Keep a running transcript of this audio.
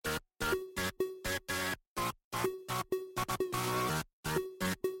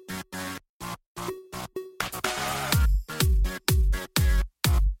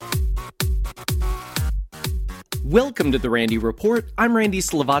Welcome to The Randy Report. I'm Randy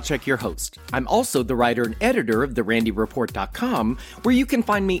Slavacek, your host. I'm also the writer and editor of TheRandyReport.com, where you can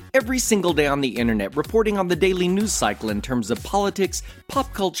find me every single day on the internet reporting on the daily news cycle in terms of politics,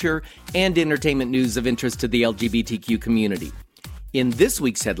 pop culture, and entertainment news of interest to the LGBTQ community. In this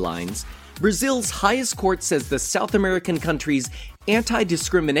week's headlines, Brazil's highest court says the South American country's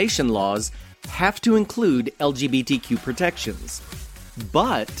anti-discrimination laws have to include LGBTQ protections.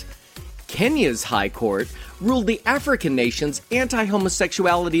 But Kenya's high court ruled the African nation's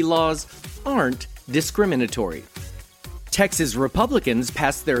anti-homosexuality laws aren't discriminatory. Texas Republicans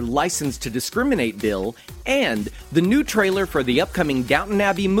passed their License to Discriminate bill, and the new trailer for the upcoming Downton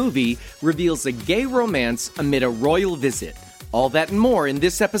Abbey movie reveals a gay romance amid a royal visit. All that and more in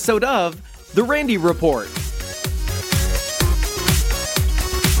this episode of The Randy Report.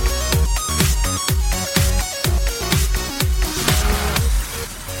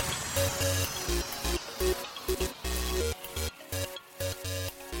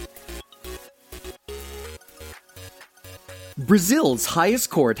 Brazil's highest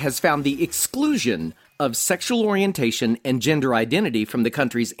court has found the exclusion of sexual orientation and gender identity from the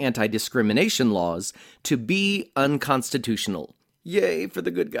country's anti-discrimination laws to be unconstitutional. Yay for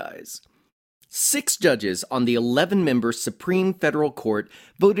the good guys. 6 judges on the 11-member Supreme Federal Court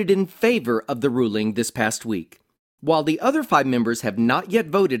voted in favor of the ruling this past week. While the other 5 members have not yet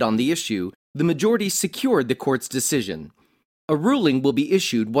voted on the issue, the majority secured the court's decision. A ruling will be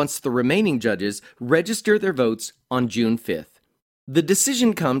issued once the remaining judges register their votes on June 5th. The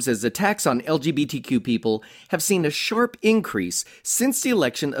decision comes as attacks on LGBTQ people have seen a sharp increase since the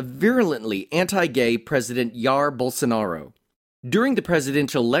election of virulently anti-gay President Jair Bolsonaro. During the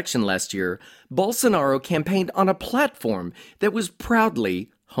presidential election last year, Bolsonaro campaigned on a platform that was proudly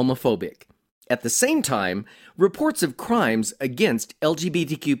homophobic. At the same time, reports of crimes against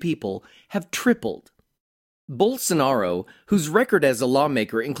LGBTQ people have tripled. Bolsonaro, whose record as a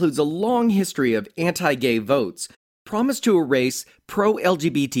lawmaker includes a long history of anti-gay votes, promised to erase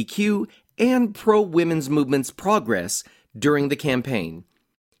pro-LGBTQ and pro-women's movement's progress during the campaign.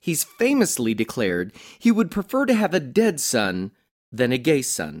 He's famously declared he would prefer to have a dead son than a gay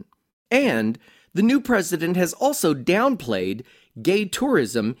son. And the new president has also downplayed gay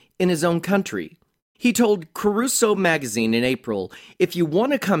tourism in his own country. He told Caruso magazine in April, "If you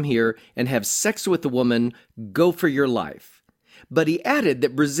want to come here and have sex with a woman, go for your life." But he added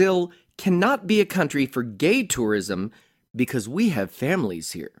that Brazil cannot be a country for gay tourism because we have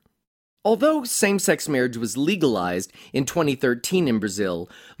families here. Although same-sex marriage was legalized in 2013 in Brazil,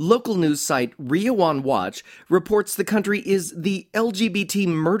 local news site Rio on Watch reports the country is the LGBT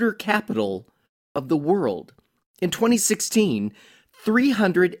murder capital of the world. In 2016,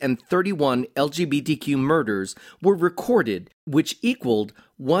 331 LGBTQ murders were recorded, which equaled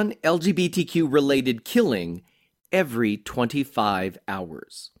one LGBTQ-related killing every 25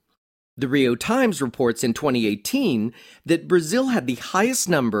 hours. The Rio Times reports in 2018 that Brazil had the highest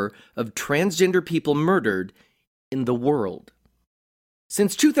number of transgender people murdered in the world.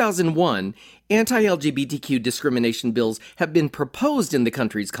 Since 2001, anti-LGBTQ discrimination bills have been proposed in the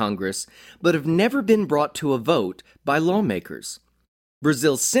country's Congress, but have never been brought to a vote by lawmakers.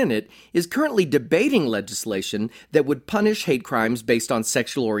 Brazil's Senate is currently debating legislation that would punish hate crimes based on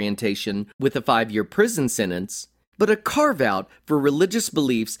sexual orientation with a 5-year prison sentence, but a carve-out for religious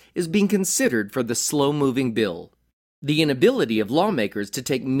beliefs is being considered for the slow-moving bill. The inability of lawmakers to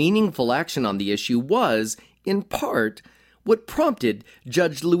take meaningful action on the issue was, in part, what prompted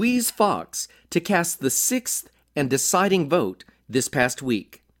Judge Louise Fox to cast the 6th and deciding vote this past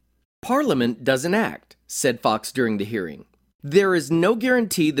week. "Parliament doesn't act," said Fox during the hearing. "There is no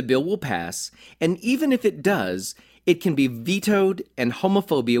guarantee the bill will pass, and even if it does, it can be vetoed and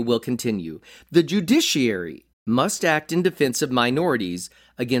homophobia will continue. The judiciary must act in defense of minorities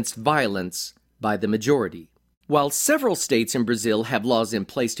against violence by the majority." While several states in Brazil have laws in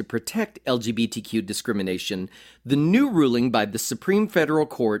place to protect LGBTQ discrimination, the new ruling by the Supreme Federal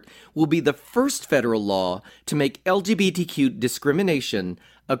Court will be the first federal law to make LGBTQ discrimination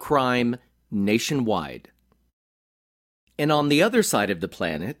a crime nationwide. And on the other side of the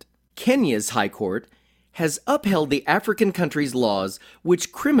planet, Kenya's High Court has upheld the African country's laws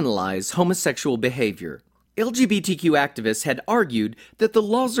which criminalize homosexual behavior. LGBTQ activists had argued that the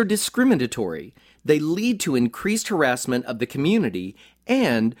laws are discriminatory. They lead to increased harassment of the community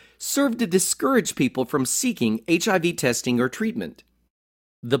and serve to discourage people from seeking HIV testing or treatment.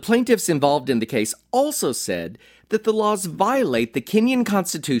 The plaintiffs involved in the case also said that the laws violate the Kenyan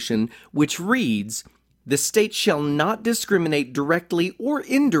Constitution, which reads, "The state shall not discriminate directly or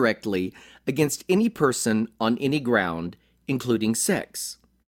indirectly against any person on any ground, including sex."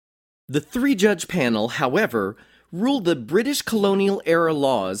 The 3-judge panel, however, ruled the British colonial-era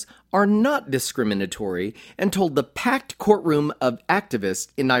laws are not discriminatory and told the packed courtroom of activists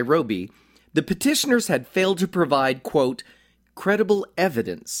in Nairobi the petitioners had failed to provide, quote, credible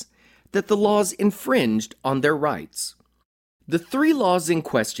evidence that the laws infringed on their rights. The three laws in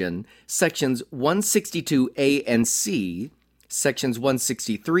question, Sections 162A and C, Sections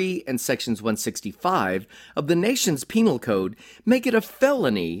 163 and Sections 165 of the nation's penal code, make it a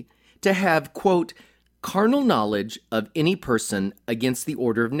felony to have, quote, carnal knowledge of any person against the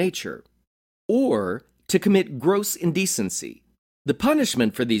order of nature, or to commit gross indecency. The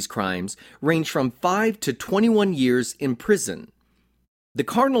punishment for these crimes range from 5 to 21 years in prison. The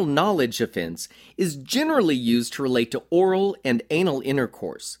carnal knowledge offense is generally used to relate to oral and anal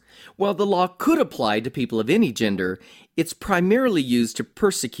intercourse. While the law could apply to people of any gender, it's primarily used to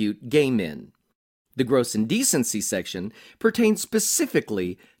persecute gay men. The gross indecency section pertains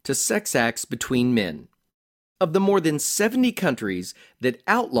specifically to sex acts between men. Of the more than 70 countries that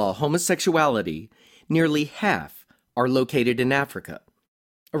outlaw homosexuality, nearly half are located in Africa.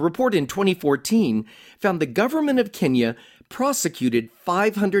 A report in 2014 found the government of Kenya prosecuted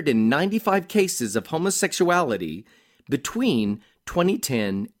 595 cases of homosexuality between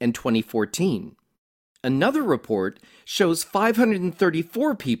 2010 and 2014. Another report shows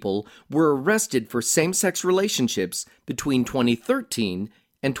 534 people were arrested for same-sex relationships between 2013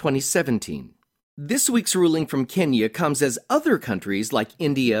 and 2017. This week's ruling from Kenya comes as other countries like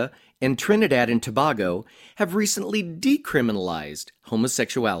India and Trinidad and Tobago have recently decriminalized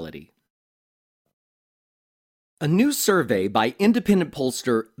homosexuality. A new survey by independent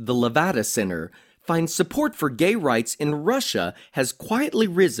pollster the Levada Center finds support for gay rights in Russia has quietly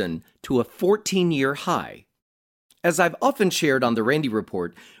risen to a 14-year high. As I've often shared on the Randy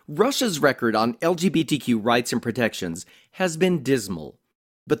Report, Russia's record on LGBTQ rights and protections has been dismal.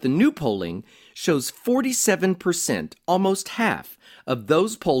 But the new polling shows 47%, almost half, of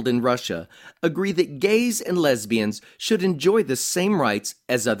those polled in Russia agree that gays and lesbians should enjoy the same rights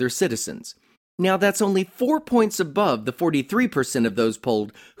as other citizens. Now, that's only 4 points above the 43% of those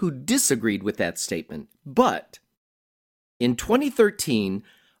polled who disagreed with that statement. But in 2013,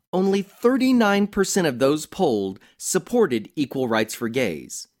 only 39% of those polled supported equal rights for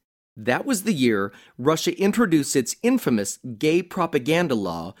gays. That was the year Russia introduced its infamous gay propaganda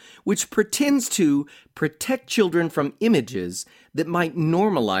law, which pretends to protect children from images that might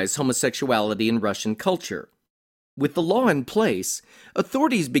normalize homosexuality in Russian culture. With the law in place,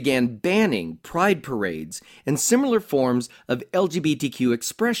 authorities began banning pride parades and similar forms of LGBTQ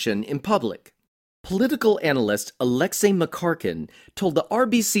expression in public. Political analyst Alexei Makarkin told the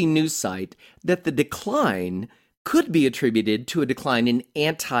RBC news site that the decline could be attributed to a decline in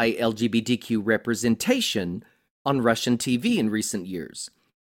anti-LGBTQ representation on Russian TV in recent years.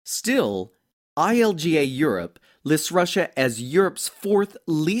 Still, ILGA Europe lists Russia as Europe's fourth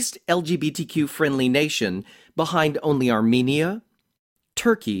least LGBTQ-friendly nation, behind only Armenia,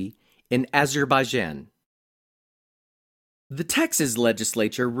 Turkey, and Azerbaijan. The Texas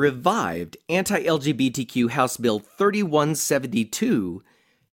legislature revived anti-LGBTQ House Bill 3172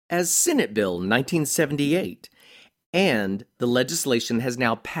 as Senate Bill 1978, and the legislation has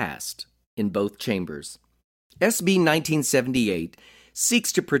now passed in both chambers. SB 1978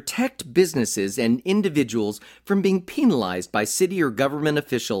 seeks to protect businesses and individuals from being penalized by city or government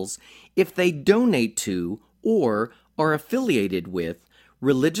officials if they donate to or are affiliated with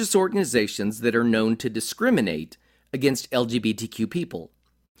religious organizations that are known to discriminate against LGBTQ people.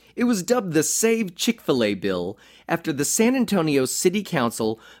 It was dubbed the Save Chick-fil-A bill after the San Antonio City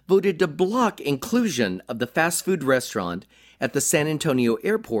Council voted to block inclusion of the fast food restaurant at the San Antonio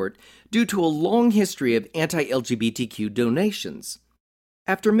airport due to a long history of anti-LGBTQ donations.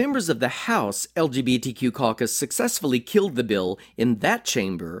 After members of the House LGBTQ caucus successfully killed the bill in that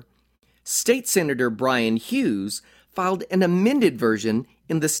chamber, State Senator Brian Hughes filed an amended version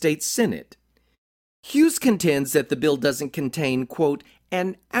in the state Senate. Hughes contends that the bill doesn't contain, quote,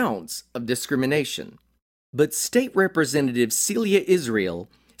 an ounce of discrimination. But State Representative Celia Israel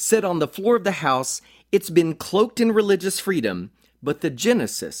said on the floor of the House, it's been cloaked in religious freedom, but the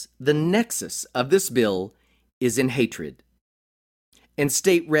genesis, the nexus of this bill is in hatred. And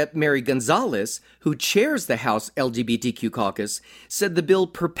State Rep. Mary Gonzalez, who chairs the House LGBTQ caucus, said the bill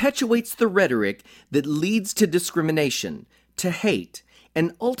perpetuates the rhetoric that leads to discrimination, to hate,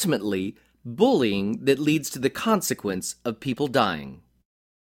 and ultimately bullying that leads to the consequence of people dying.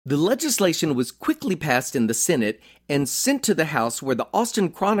 The legislation was quickly passed in the Senate and sent to the House, where the Austin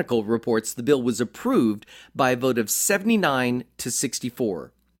Chronicle reports the bill was approved by a vote of 79 to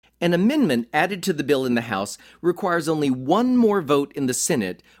 64. An amendment added to the bill in the House requires only one more vote in the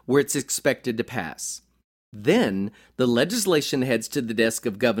Senate, where it's expected to pass. Then the legislation heads to the desk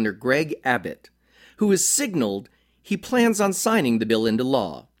of Governor Greg Abbott, who has signaled he plans on signing the bill into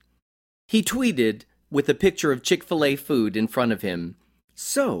law. He tweeted, with a picture of Chick-fil-A food in front of him,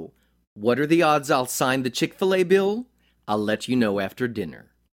 "So, what are the odds I'll sign the Chick-fil-A bill? I'll let you know after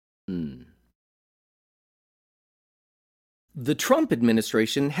dinner." The Trump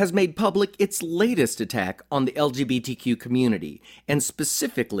administration has made public its latest attack on the LGBTQ community, and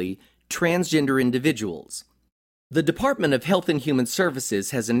specifically transgender individuals. The Department of Health and Human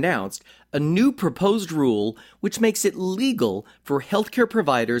Services has announced a new proposed rule which makes it legal for healthcare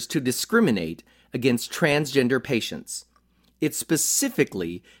providers to discriminate against transgender patients. It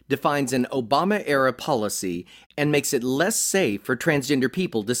specifically defines an Obama-era policy and makes it less safe for transgender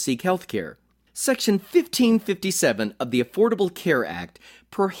people to seek healthcare. Section 1557 of the Affordable Care Act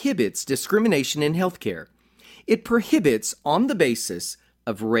prohibits discrimination in healthcare. It prohibits on the basis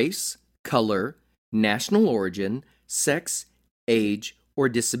of race, color, national origin, sex, age, or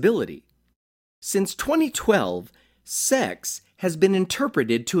disability. Since 2012, sex has been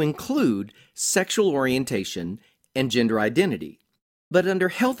interpreted to include sexual orientation and gender identity. But under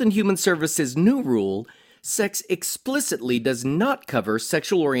Health and Human Services' new rule, sex explicitly does not cover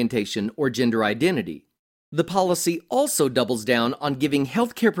sexual orientation or gender identity. The policy also doubles down on giving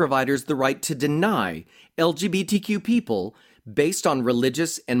healthcare providers the right to deny LGBTQ people based on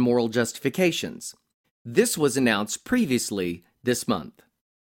religious and moral justifications. This was announced previously this month.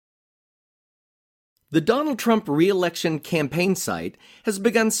 The Donald Trump re-election campaign site has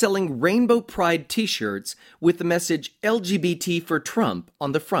begun selling Rainbow Pride t-shirts with the message LGBT for Trump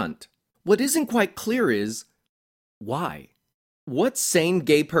on the front. What isn't quite clear is, why? What sane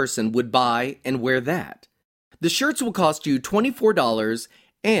gay person would buy and wear that? The shirts will cost you $24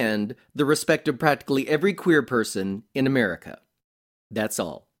 and the respect of practically every queer person in America. That's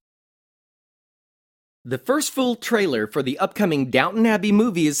all. The first full trailer for the upcoming Downton Abbey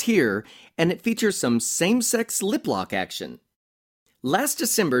movie is here, and it features some same-sex lip lock action. Last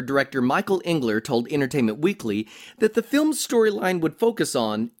December, director Michael Engler told Entertainment Weekly that the film's storyline would focus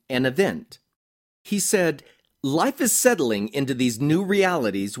on an event. He said, "Life is settling into these new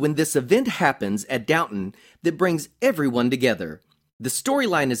realities when this event happens at Downton that brings everyone together. The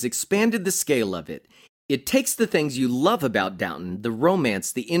storyline has expanded the scale of it. It takes the things you love about Downton, the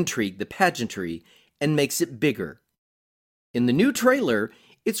romance, the intrigue, the pageantry, and makes it bigger." In the new trailer,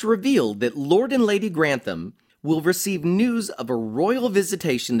 it's revealed that Lord and Lady Grantham will receive news of a royal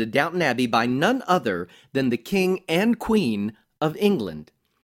visitation to Downton Abbey by none other than the King and Queen of England.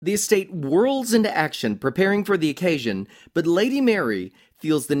 The estate whirls into action preparing for the occasion, but Lady Mary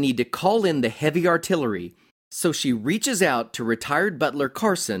feels the need to call in the heavy artillery, so she reaches out to retired butler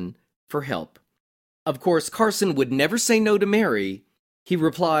Carson for help. Of course, Carson would never say no to Mary. He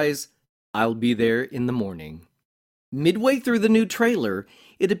replies, "I'll be there in the morning." Midway through the new trailer,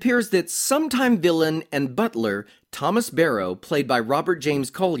 it appears that sometime villain and butler Thomas Barrow, played by Robert James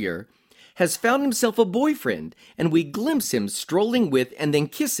Collier, has found himself a boyfriend, and we glimpse him strolling with and then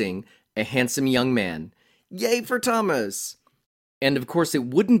kissing a handsome young man. Yay for Thomas! And of course, it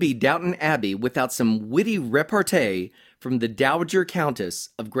wouldn't be Downton Abbey without some witty repartee from the Dowager Countess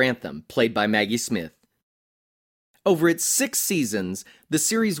of Grantham, played by Maggie Smith. Over its 6 seasons, the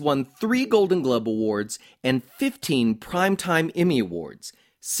series won 3 Golden Globe Awards and 15 Primetime Emmy Awards,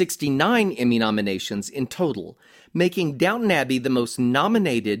 69 Emmy nominations in total, making Downton Abbey the most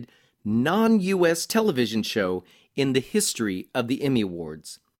nominated non-U.S. television show in the history of the Emmy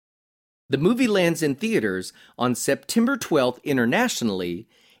Awards. The movie lands in theaters on September 12th internationally,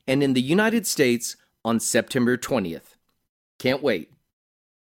 and in the United States on September 20th. Can't wait.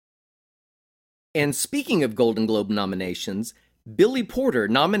 And speaking of Golden Globe nominations, Billy Porter,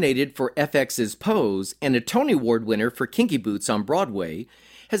 nominated for FX's Pose and a Tony Award winner for Kinky Boots on Broadway,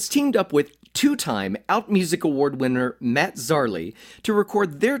 has teamed up with 2-time Out Music Award winner Matt Zarley to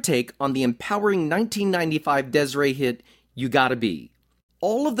record their take on the empowering 1995 Desiree hit, You Gotta Be.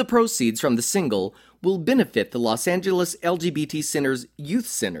 All of the proceeds from the single will benefit the Los Angeles LGBT Center's Youth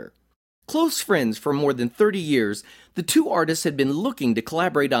Center. Close friends for more than 30 years, the two artists had been looking to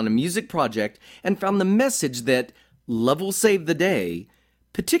collaborate on a music project and found the message that love will save the day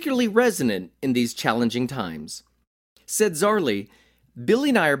particularly resonant in these challenging times. Said Zarley, "Billy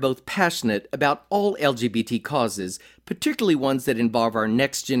and I are both passionate about all LGBT causes, particularly ones that involve our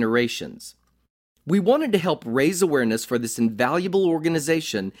next generations. We wanted to help raise awareness for this invaluable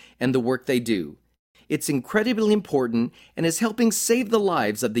organization and the work they do. It's incredibly important and is helping save the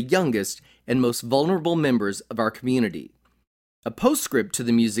lives of the youngest and most vulnerable members of our community." A postscript to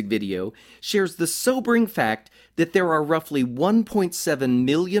the music video shares the sobering fact that there are roughly 1.7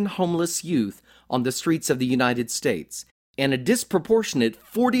 million homeless youth on the streets of the United States, and a disproportionate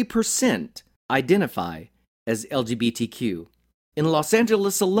 40% identify as LGBTQ. In Los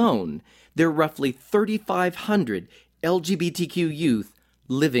Angeles alone, there are roughly 3,500 LGBTQ youth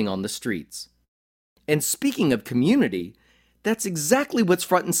living on the streets. And speaking of community, that's exactly what's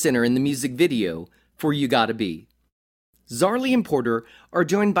front and center in the music video for You Gotta Be. Zarly and Porter are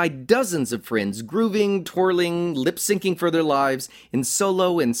joined by dozens of friends grooving, twirling, lip-syncing for their lives in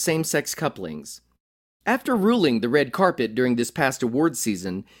solo and same-sex couplings. After ruling the red carpet during this past awards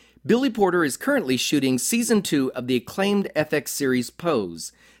season, Billy Porter is currently shooting Season 2 of the acclaimed FX series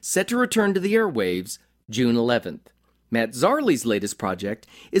Pose, set to return to the airwaves June 11th. Matt Zarly's latest project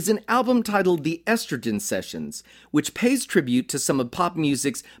is an album titled The Estrogen Sessions, which pays tribute to some of pop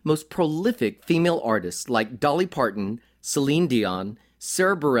music's most prolific female artists like Dolly Parton, Celine Dion,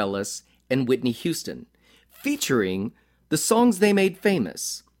 Sarah Bareilles, and Whitney Houston, featuring the songs they made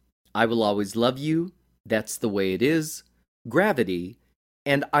famous: I Will Always Love You, That's the Way It Is, Gravity,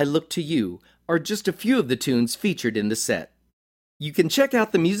 and I Look to You are just a few of the tunes featured in the set. You can check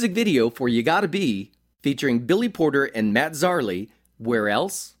out the music video for You Gotta Be, featuring Billy Porter and Matt Zarly, where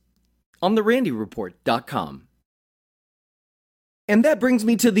else? On therandyreport.com. And that brings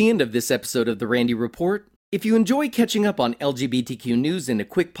me to the end of this episode of The Randy Report. If you enjoy catching up on LGBTQ news in a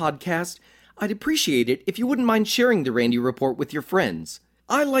quick podcast, I'd appreciate it if you wouldn't mind sharing The Randy Report with your friends.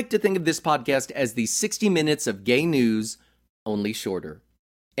 I like to think of this podcast as the 60 minutes of gay news, only shorter.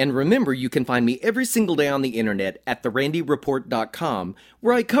 And remember, you can find me every single day on the internet at therandyreport.com,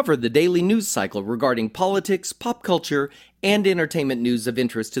 where I cover the daily news cycle regarding politics, pop culture, and entertainment news of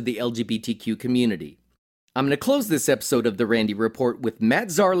interest to the LGBTQ community. I'm going to close this episode of The Randy Report with Matt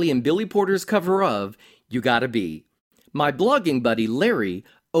Zarly and Billy Porter's cover of You Gotta Be. My blogging buddy Larry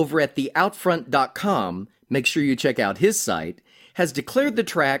over at theoutfront.com, make sure you check out his site, has declared the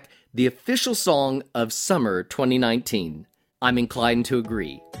track the official song of summer 2019. I'm inclined to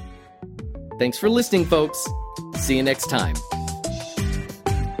agree. Thanks for listening, folks. See you next time.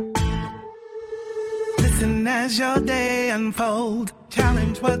 Listen as your day unfolds.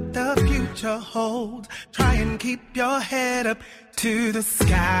 Challenge what the future holds. Try and keep your head up to the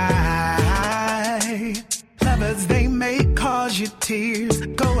sky. Lovers, they may cause you tears.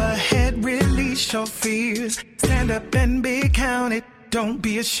 Go ahead, release your fears. Stand up and be counted. Don't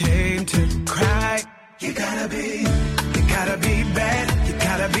be ashamed to cry. You gotta be bad, you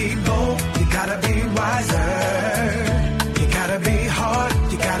gotta be bold, you gotta be wiser. You gotta be hard,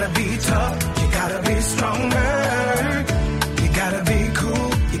 you gotta be tough, you gotta be stronger. You gotta be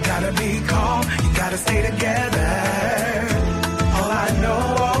cool, you gotta be calm, you gotta stay together. All I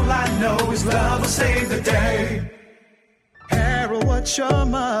know is love will save the day. Herald what your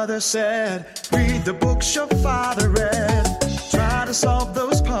mother said, read the books your father read. Try to solve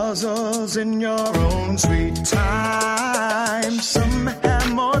those puzzles in your own sweet time. Some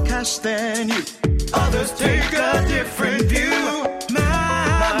have more cash than you, others take a different view.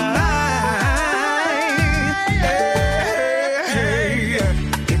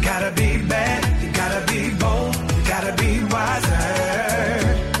 You gotta be bad, you gotta be bold, you gotta be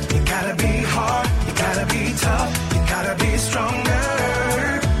wiser. You gotta be hard, you gotta be tough, you gotta be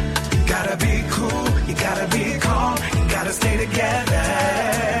stronger. You gotta be cool, you gotta be calm, you gotta stay together.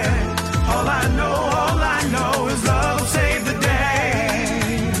 All I know is love will save the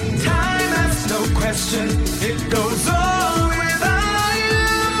day. Time asks no question, it goes on without you,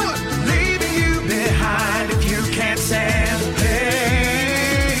 leaving you behind if you can't stand the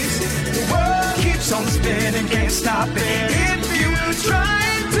pace. The world keeps on spinning, can't stop it if you try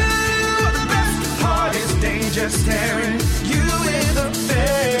to. The best part is danger staring you in the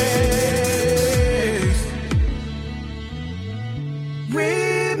face.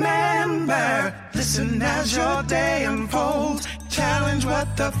 Remember, listen as your day unfolds. Challenge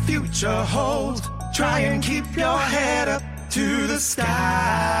what the future holds. Try and keep your head up to the sky.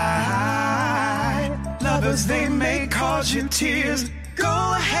 Lovers, they may cause you tears.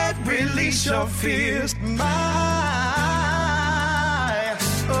 Go ahead, release your fears.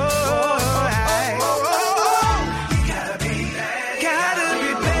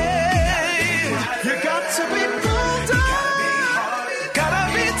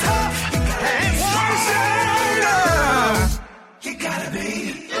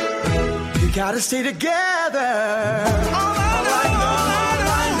 Gotta stay together.